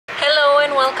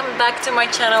welcome back to my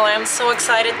channel. I am so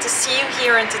excited to see you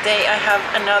here, and today I have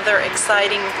another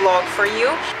exciting vlog for you.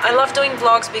 I love doing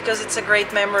vlogs because it's a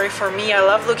great memory for me. I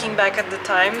love looking back at the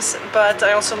times, but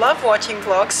I also love watching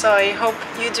vlogs, so I hope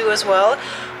you do as well.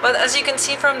 But as you can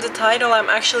see from the title, I'm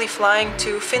actually flying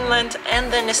to Finland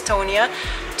and then Estonia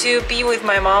to be with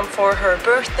my mom for her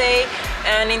birthday,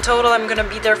 and in total I'm gonna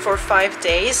be there for 5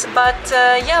 days. But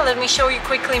yeah, let me show you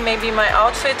quickly maybe my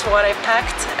outfit, what I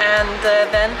packed, and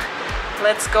then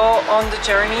let's go on the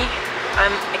journey.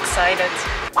 I'm excited.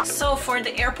 So for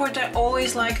the airport I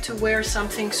always like to wear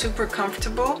something super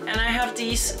comfortable, and I have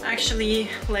these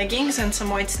actually leggings and some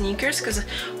white sneakers because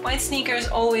white sneakers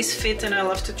always fit and I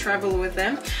love to travel with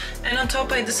them. And on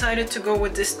top I decided to go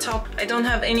with this top. I don't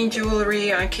have any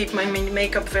jewelry, I keep my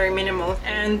makeup very minimal.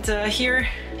 And here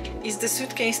is the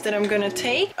suitcase that I'm gonna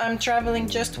take. I'm traveling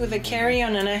just with a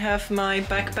carry-on and I have my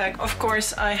backpack. Of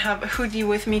course I have a hoodie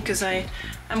with me because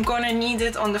I'm gonna need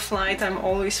it on the flight. I'm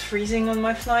always freezing on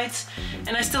my flights.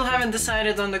 And I still haven't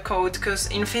decided on the code because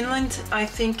in Finland I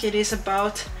think it is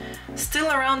about still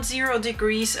around 0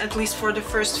 degrees, at least for the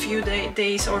first few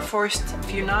days or first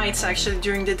few nights. Actually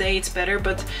during the day it's better,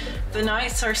 but the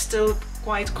nights are still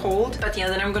quite cold. But yeah,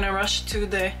 then I'm gonna rush to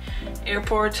the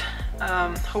airport.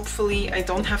 Hopefully I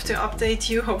don't have to update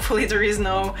you. Hopefully there is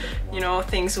no, you know,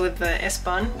 things with the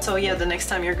S-Bahn. So yeah, the next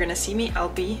time you're gonna see me,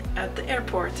 I'll be at the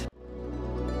airport.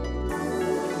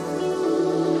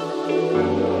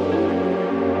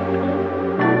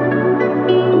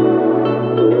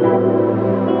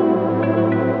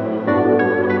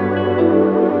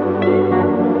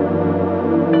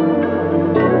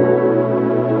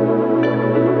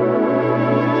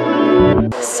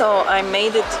 So I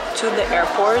made it to the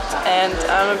airport and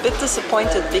I'm a bit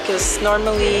disappointed because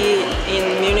normally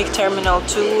in Munich Terminal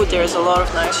 2 there's a lot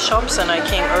of nice shops, and I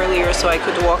came earlier so I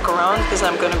could walk around because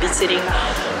I'm gonna be sitting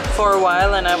for a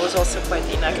while, and I was also quite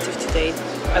inactive today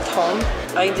at home.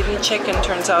 I didn't check and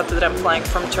turns out that I'm flying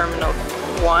from Terminal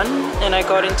 1, and I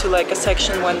got into like a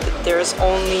section when there's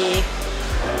only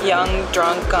young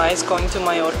drunk guys going to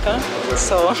Mallorca,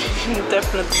 so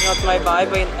definitely not my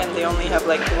vibe, and they only have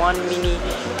like one mini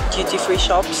duty-free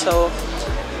shop. So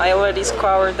I already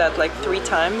scoured that like 3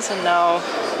 times, and now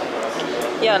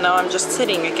I'm just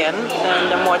sitting again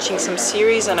and I'm watching some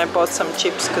series, and I bought some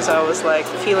chips because I was like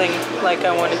feeling like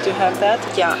I wanted to have that.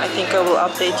 Yeah, I think I will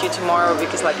update you tomorrow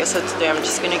because like I said, today I'm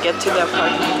just gonna get to the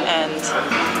apartment and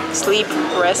sleep,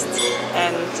 rest,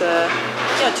 and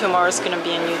yeah, tomorrow's gonna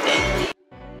be a new day.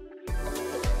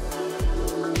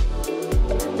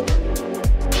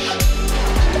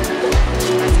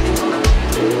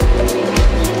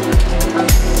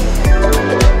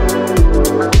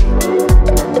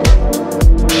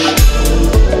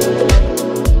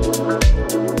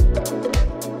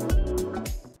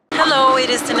 It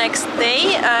is the next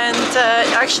day, and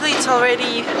actually it's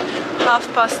already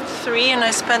 3:30 and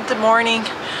I spent the morning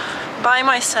by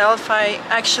myself. I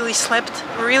actually slept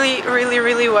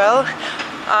really well.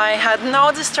 I had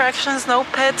no distractions, no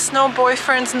pets, no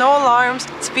boyfriends, no alarms.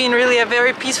 It's been really a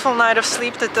very peaceful night of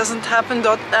sleep that doesn't happen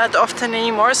that often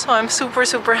anymore, so I'm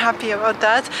super happy about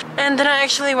that. And then I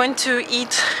actually went to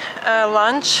eat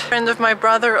lunch. A friend of my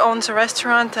brother owns a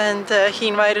restaurant, and he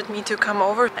invited me to come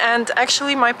over. And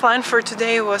actually my plan for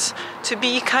today was to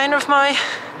be kind of my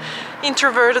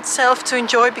introverted self, to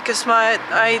enjoy, because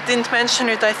I didn't mention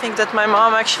it, I think that my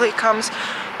mom actually comes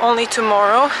only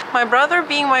tomorrow. My brother,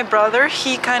 being my brother,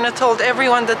 he kind of told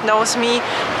everyone that knows me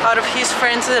out of his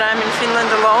friends that I'm in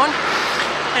Finland alone,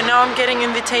 and now I'm getting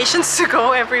invitations to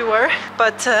go everywhere.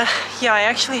 But yeah, I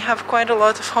actually have quite a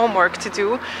lot of homework to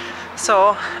do,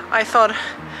 so I thought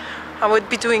I would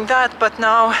be doing that, but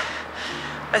now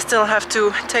I still have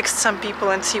to text some people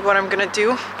and see what I'm gonna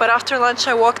do. But after lunch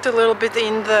I walked a little bit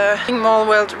in the mall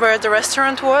where the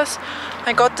restaurant was.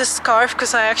 I got this scarf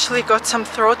because I actually got some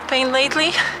throat pain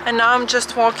lately, and now I'm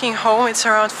just walking home. It's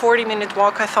around 40-minute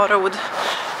walk. I thought I would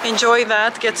enjoy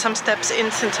that, get some steps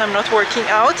in since I'm not working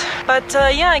out. But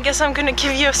yeah, I guess I'm gonna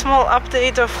give you a small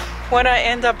update of what I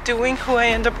end up doing, who I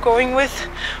end up going with.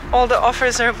 All the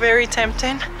offers are very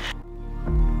tempting.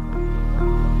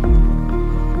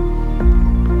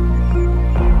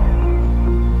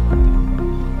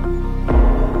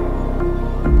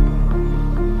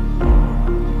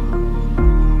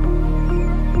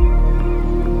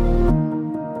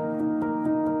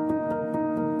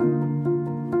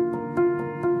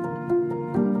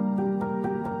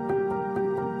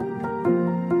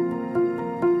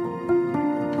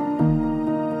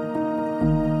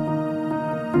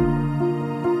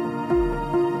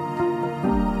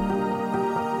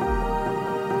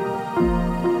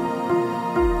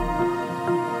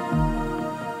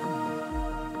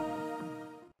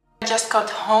 just got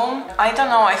home. I don't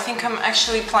know, I think I'm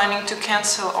actually planning to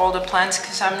cancel all the plans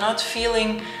because I'm not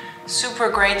feeling super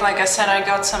great. Like I said, I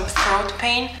got some throat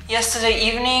pain yesterday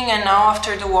evening, and now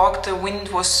after the walk the wind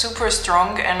was super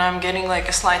strong and I'm getting like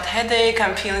a slight headache.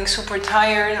 I'm feeling super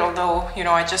tired, although, you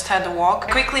know, I just had the walk.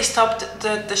 I quickly stopped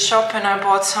the shop and I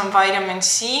bought some vitamin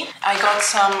C. I got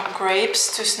some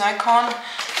grapes to snack on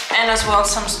and as well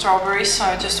some strawberries, so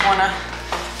I just want to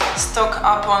stock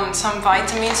up on some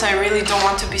vitamins. I really don't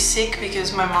want to be sick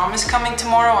because my mom is coming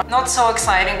tomorrow. Not so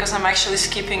exciting because I'm actually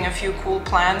skipping a few cool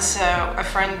plans. A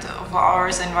friend of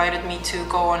ours invited me to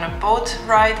go on a boat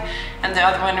ride and the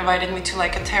other one invited me to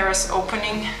like a terrace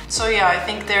opening. So yeah, I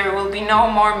think there will be no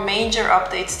more major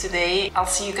updates today.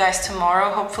 I'll see you guys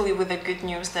tomorrow, hopefully with the good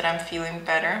news that I'm feeling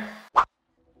better.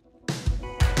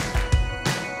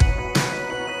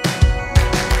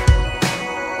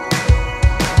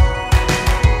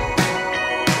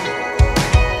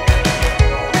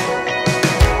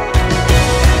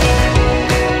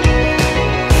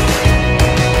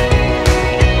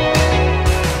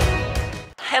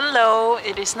 Hello,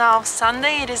 it is now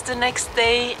Sunday, it is the next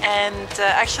day, and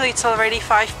actually it's already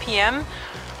 5 p.m.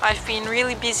 I've been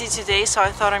really busy today, so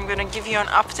I thought I'm gonna give you an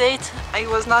update. It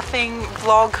was nothing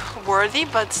vlog worthy,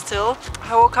 but still.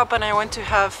 I woke up and I went to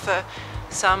have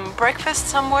some breakfast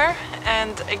somewhere,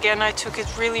 and again I took it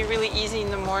really easy in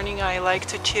the morning. I like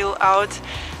to chill out.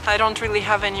 I don't really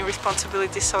have any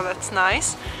responsibilities, so that's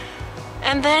nice.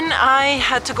 And then I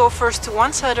had to go first to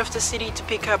one side of the city to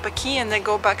pick up a key and then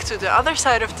go back to the other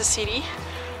side of the city,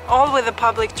 all with the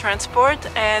public transport.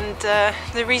 And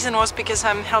the reason was because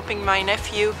I'm helping my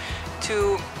nephew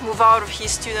to move out of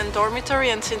his student dormitory,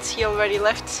 and since he already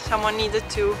left, someone needed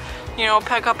to, you know,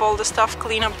 pack up all the stuff,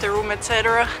 clean up the room,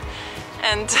 etc.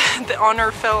 And the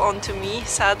honor fell onto me,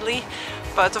 sadly.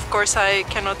 But of course I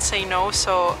cannot say no,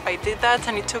 so I did that,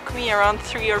 and it took me around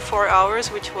 3 or 4 hours,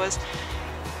 which was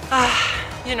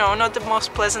you know, not the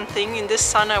most pleasant thing. In this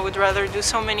sun I would rather do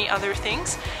so many other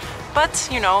things, but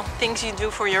you know, things you do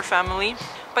for your family.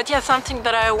 But yeah, something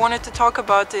that I wanted to talk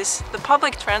about is the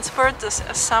public transport. As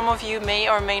some of you may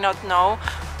or may not know,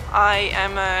 I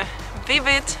am a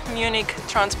vivid Munich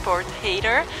transport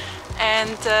hater,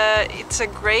 and it's a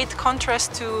great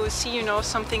contrast to see, you know,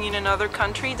 something in another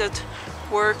country that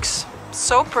works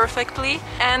so perfectly.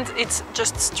 And it's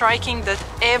just striking that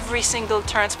every single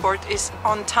transport is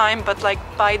on time, but like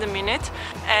by the minute.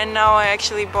 And now I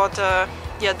actually bought a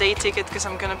day ticket because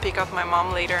I'm gonna pick up my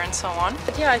mom later and so on.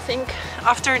 But yeah, I think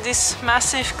after this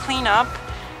massive cleanup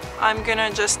I'm gonna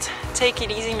just take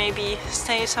it easy, maybe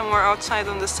stay somewhere outside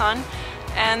on the sun,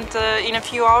 and in a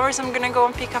few hours I'm gonna go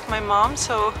and pick up my mom.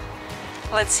 So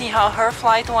let's see how her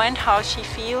flight went, how she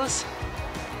feels,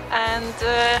 and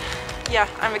yeah,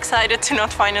 I'm excited to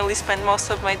not finally spend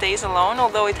most of my days alone,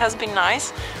 although it has been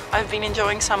nice. I've been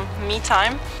enjoying some me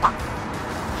time.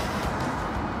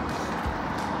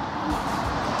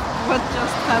 What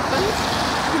just happened?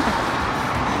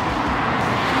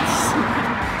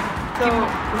 So,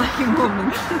 lucky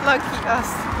moment. Lucky us.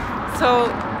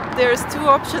 So there's two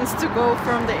options to go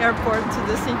from the airport to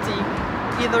the city,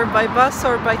 either by bus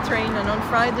or by train, and on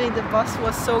Friday the bus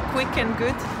was so quick and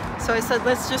good. So I said,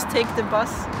 let's just take the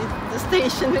bus, the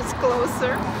station is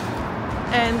closer.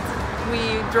 And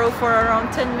we drove for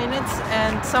around 10 minutes,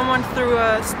 and someone threw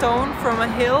a stone from a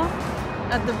hill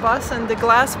at the bus and the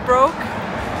glass broke.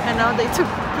 And now they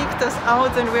kicked us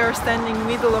out, and we are standing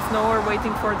middle of nowhere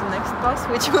waiting for the next bus,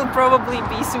 which will probably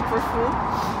be super full.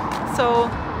 So,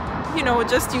 you know,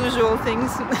 just usual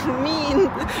things.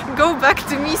 Go back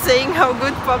to me saying how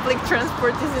good public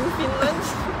transport is in Finland.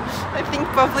 I think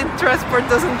public transport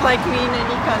doesn't like me in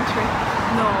any country.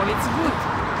 No, it's good.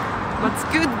 It's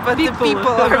good, but the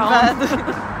people are bad.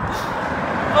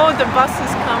 Oh, the bus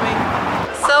is coming.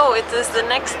 So it is the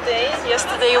next day.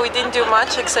 Yesterday we didn't do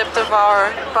much except of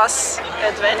our bus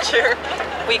adventure.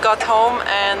 We got home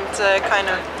and kind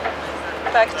of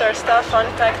packed our stuff,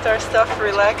 unpacked our stuff,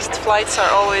 relaxed. Flights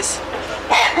are always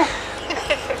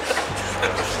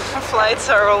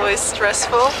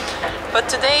stressful. But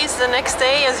today is the next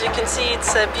day. As you can see,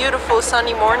 it's a beautiful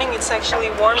sunny morning. It's actually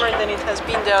warmer than it has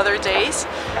been the other days.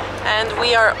 And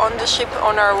we are on the ship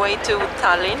on our way to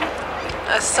Tallinn.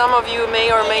 As some of you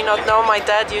may or may not know, my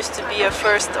dad used to be a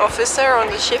first officer on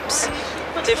the ships.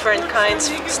 Different kinds,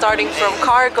 starting from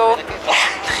cargo.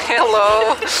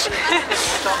 Hello.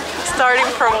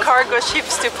 Starting from cargo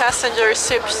ships to passenger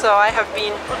ships, so I have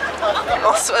been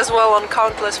also as well on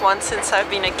countless ones since I've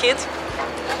been a kid.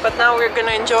 But now we're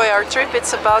gonna enjoy our trip.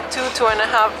 It's about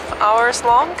 2.5 hours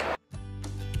long.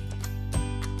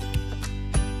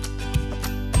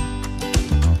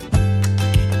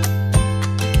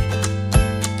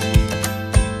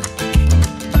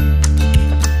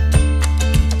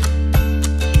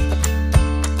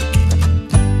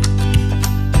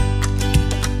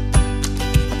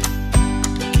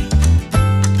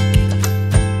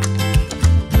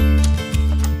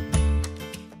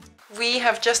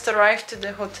 have just arrived to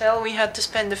the hotel. We had to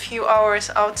spend a few hours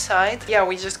outside. Yeah,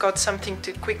 we just got something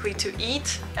to quickly to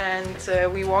eat,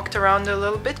 and we walked around a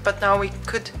little bit, but now we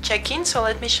could check in. So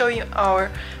let me show you our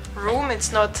room.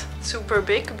 It's not super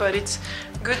big, but it's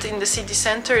good in the city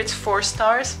center. It's 4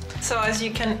 stars. So as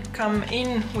you can come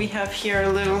in, we have here a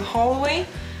little hallway,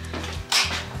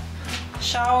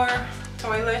 shower,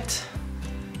 toilet,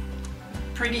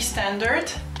 pretty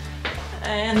standard.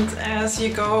 And as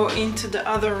you go into the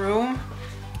other room,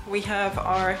 we have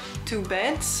our 2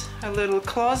 beds, a little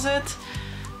closet,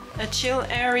 a chill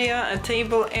area, a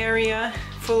table area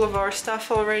full of our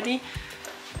stuff already,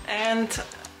 and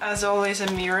as always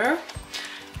a mirror.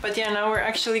 But yeah, now we're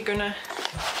actually gonna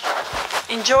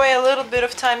enjoy a little bit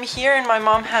of time here, and my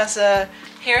mom has a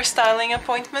hairstyling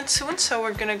appointment soon, so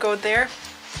we're gonna go there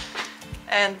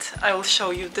and I will show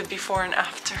you the before and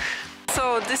after.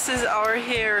 So this is our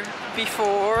hair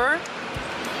before.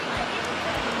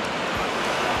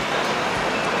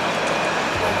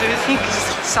 Do you think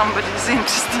somebody is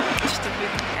interested?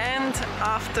 And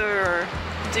after.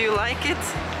 Do you like it?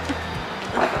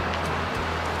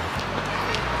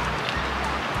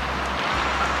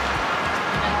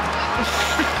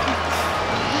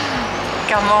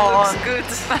 Come on. Looks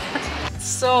good.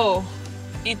 So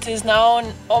it is now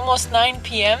almost 9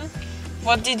 p.m.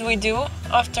 What did we do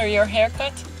after your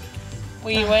haircut?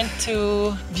 We went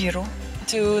to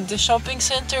the shopping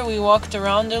center. We walked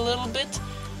around a little bit,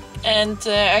 and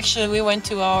actually we went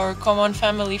to our common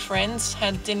family friends,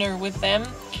 had dinner with them,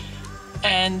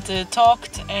 and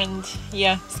talked, and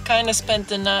yeah, kind of spent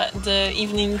the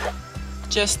evening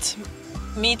just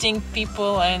meeting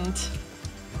people and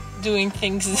doing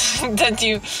things that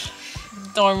you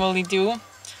normally do.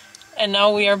 And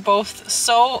now we are both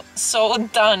so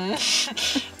done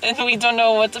and we don't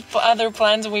know what other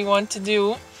plans we want to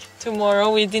do tomorrow.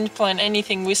 We didn't plan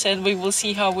anything. We said we will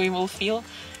see how we will feel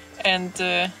and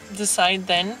decide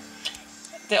then.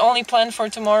 The only plan for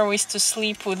tomorrow is to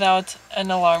sleep without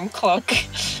an alarm clock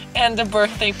and a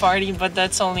birthday party, but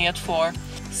that's only at 4.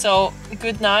 So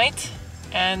good night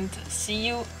and see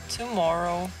you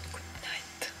tomorrow. Good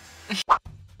night.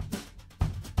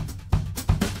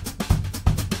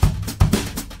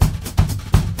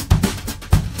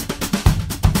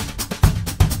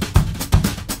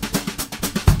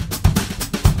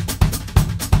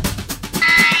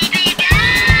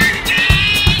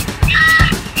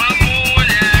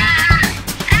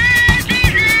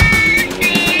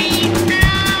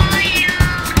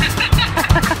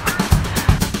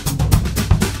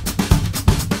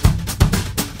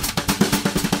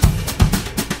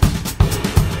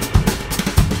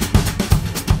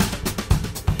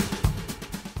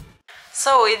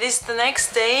 So it is the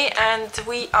next day and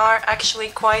we are actually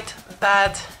quite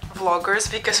bad vloggers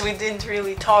because we didn't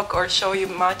really talk or show you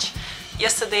much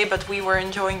yesterday, but we were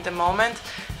enjoying the moment.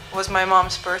 It was my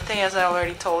mom's birthday, as I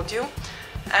already told you.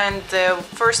 And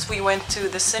first we went to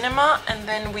the cinema and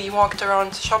then we walked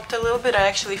around, shopped a little bit. I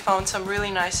actually found some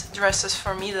really nice dresses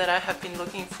for me that I have been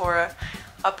looking for a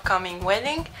upcoming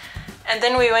wedding. And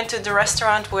then we went to the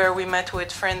restaurant where we met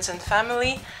with friends and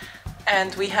family.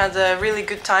 And we had a really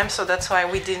good time, so that's why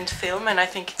we didn't film, and I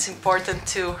think it's important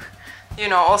to, you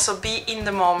know, also be in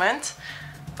the moment.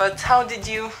 But how did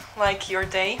you like your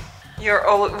day? You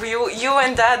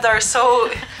and Dad are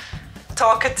so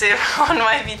talkative on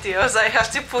my videos. I have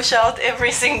to push out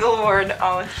every single word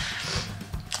out.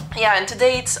 Yeah, and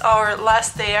today it's our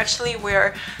last day actually.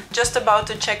 We're just about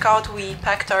to check out. We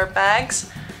packed our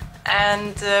bags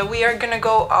and we are gonna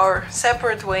go our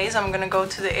separate ways. I'm gonna go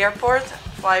to the airport,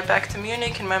 fly back to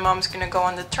Munich, and my mom's gonna go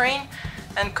on the train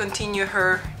and continue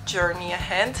her journey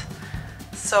ahead.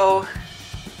 So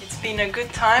it's been a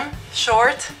good time,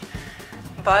 short,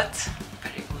 but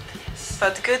very good, yes.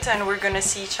 But good, and we're gonna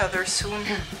see each other soon,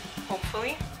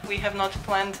 hopefully. We have not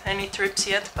planned any trips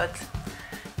yet, but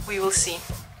we will see.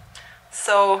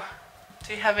 So,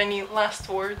 do you have any last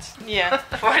words? Yeah,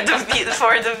 for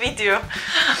the video.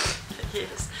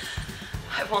 Yes,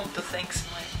 I want to thank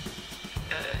my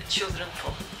children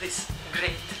for this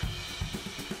great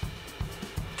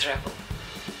travel.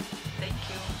 Thank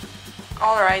you.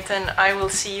 Alright, and I will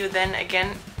see you then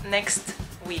again next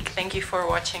week. Thank you for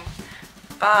watching.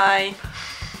 Bye!